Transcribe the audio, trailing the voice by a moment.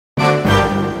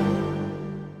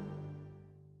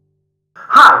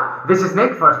this is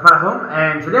Nick for Spotahome,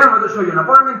 and today I'm going to show you an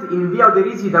apartment in Via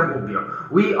Uderisi da Gubbio.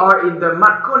 We are in the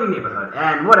Marconi neighborhood,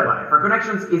 and what about it? For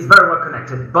connections, it's very well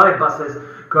connected by buses,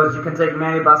 because you can take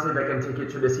many buses that can take you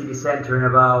to the city center in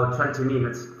about 20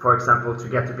 minutes, for example, to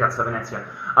get to Piazza Venezia.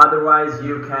 Otherwise,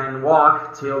 you can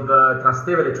walk till the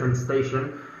Trastevere train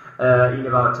station in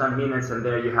about 10 minutes, and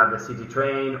there you have the city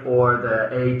train or the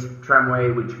 8 tramway,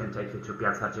 which can take you to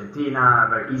Piazza Argentina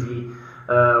very easily.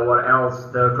 What else?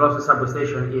 The closest subway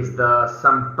station is the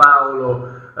San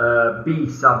Paolo B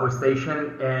subway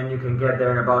station, and you can get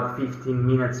there in about 15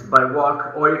 minutes by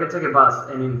walk, or you can take a bus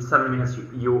and in 7 minutes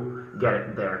you get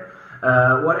it there.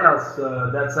 What else?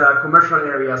 That's a commercial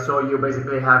area, so you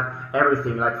basically have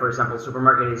everything. Like, for example,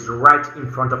 supermarket is right in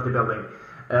front of the building.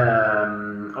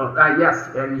 Yes,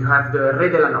 and you have the Re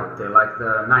della Notte, like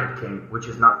the Night King, which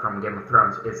is not from Game of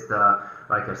Thrones. It's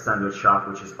like a sandwich shop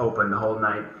which is open the whole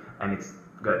night, and it's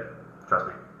good. Trust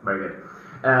me, very good.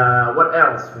 What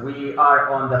else? We are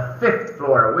on the 5th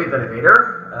floor with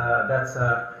elevator. That's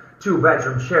a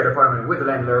 2-bedroom shared apartment with the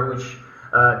landlord, which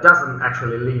doesn't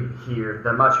actually live here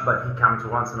that much, but he comes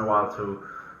once in a while to,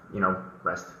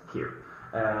 rest here.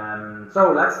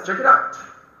 So let's check it out.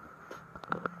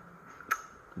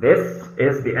 This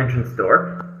is the entrance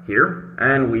door here,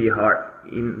 and we are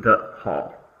in the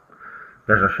hall.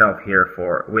 There's a shelf here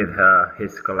with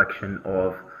his collection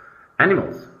of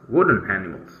animals, wooden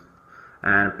animals,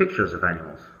 and pictures of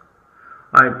animals.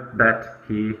 I bet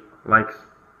he likes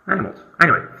animals.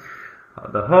 Anyway,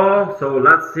 the hall, so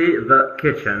let's see the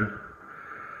kitchen.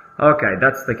 Okay,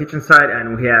 that's the kitchen side,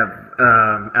 and we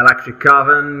have electric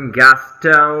oven, gas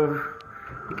stove.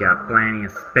 You got plenty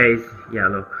of space. Yeah,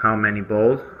 look how many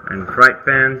bowls and fry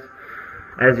pans.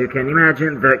 As you can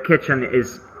imagine, the kitchen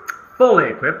is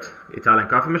fully equipped. Italian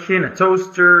coffee machine, a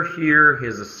toaster here.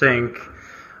 Here's a sink.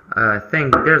 I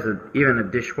think there's even a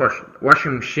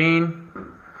washing machine.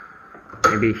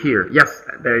 Maybe here. Yes,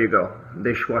 there you go.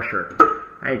 Dishwasher.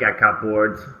 And you got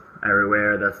cupboards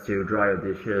everywhere. That's to dry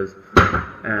your dishes.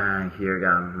 And here you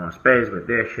got more space with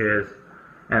dishes.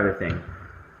 Everything.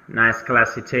 Nice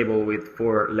classy table with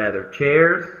 4 leather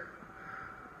chairs.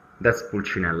 That's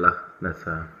Pulcinella. That's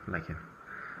like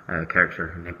a character,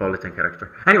 a Neapolitan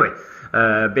character. Anyway,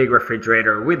 big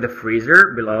refrigerator with the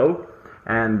freezer below.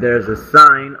 And there's a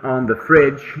sign on the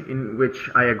fridge in which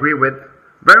I agree with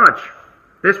very much.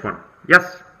 This one.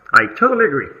 Yes, I totally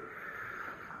agree.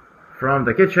 From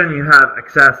the kitchen you have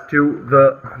access to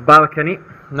the balcony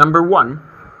number 1.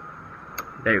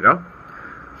 There you go.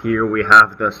 Here we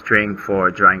have the string for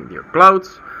drying your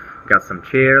clothes. Got some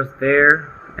chairs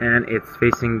there, and it's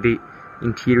facing the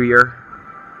interior.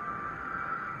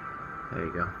 There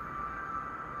you go.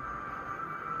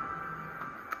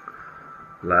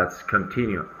 Let's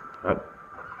continue. Oh,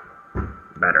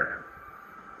 better.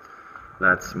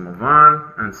 Let's move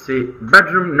on and see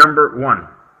bedroom number 1,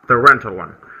 the rental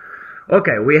one.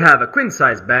 Okay, we have a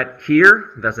queen-size bed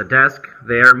here. There's a desk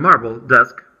there, marble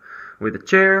desk with a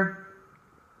chair.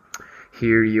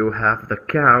 Here you have the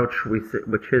couch,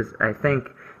 which is, I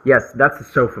think, yes, that's a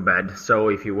sofa bed. So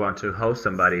if you want to host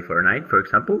somebody for a night, for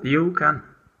example, you can.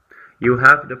 You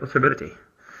have the possibility.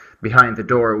 Behind the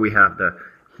door we have the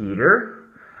heater,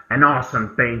 an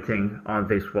awesome painting on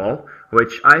this wall,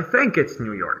 which I think it's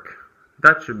New York.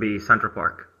 That should be Central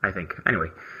Park, I think. Anyway,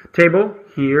 table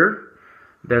here.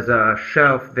 There's a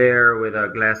shelf there with a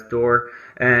glass door,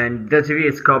 and the TV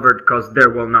is covered because there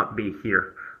will not be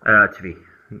here TV.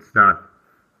 It's not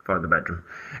for the bedroom.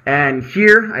 And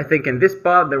here, I think in this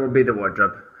spot, there will be the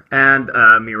wardrobe and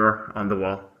a mirror on the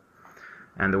wall.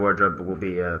 And the wardrobe will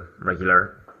be a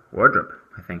regular wardrobe,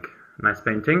 I think. Nice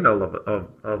painting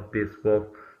of this wall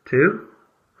too.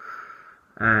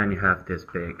 And you have this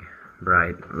big,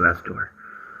 bright glass door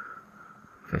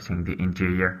facing the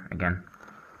interior again.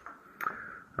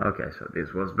 Okay, so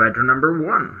this was bedroom number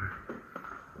 1.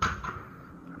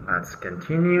 Let's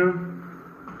continue.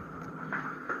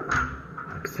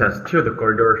 Access to the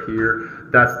corridor here.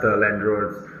 That's the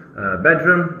landlord's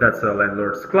bedroom. That's the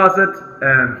landlord's closet.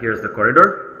 And here's the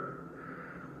corridor.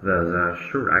 There's a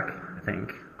shoe rack, I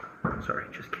think. Sorry,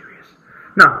 just curious.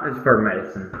 No, it's for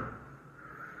medicine.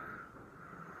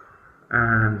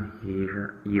 And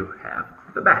here you have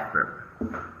the bathroom.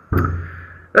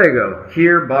 There you go.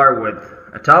 Here, bar with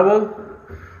a towel.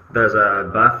 There's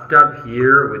a bathtub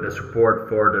here with a support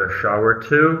for the shower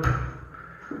too.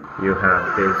 You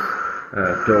have these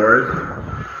doors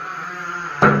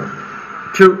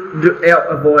to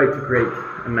avoid to create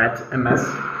a mess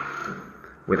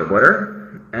with the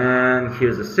water. And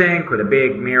here's a sink with a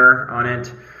big mirror on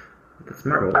it. That's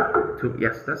marble too.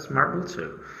 Yes, that's marble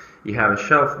too. You have a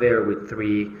shelf there with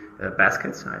three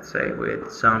baskets, I'd say,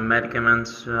 with some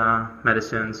medicaments,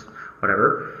 medicines,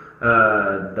 whatever.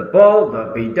 The bowl,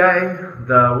 the bidet,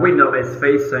 the window is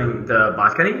facing the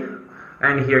balcony,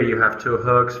 and here you have two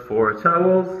hooks for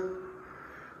towels.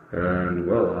 And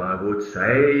well, I would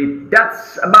say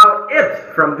that's about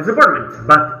it from this apartment.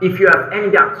 But if you have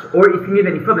any doubts or if you need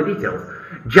any further details,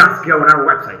 just go on our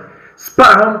website,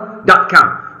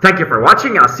 spotahome.com. Thank you for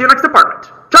watching, and I'll see you next apartment.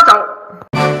 Ciao, ciao!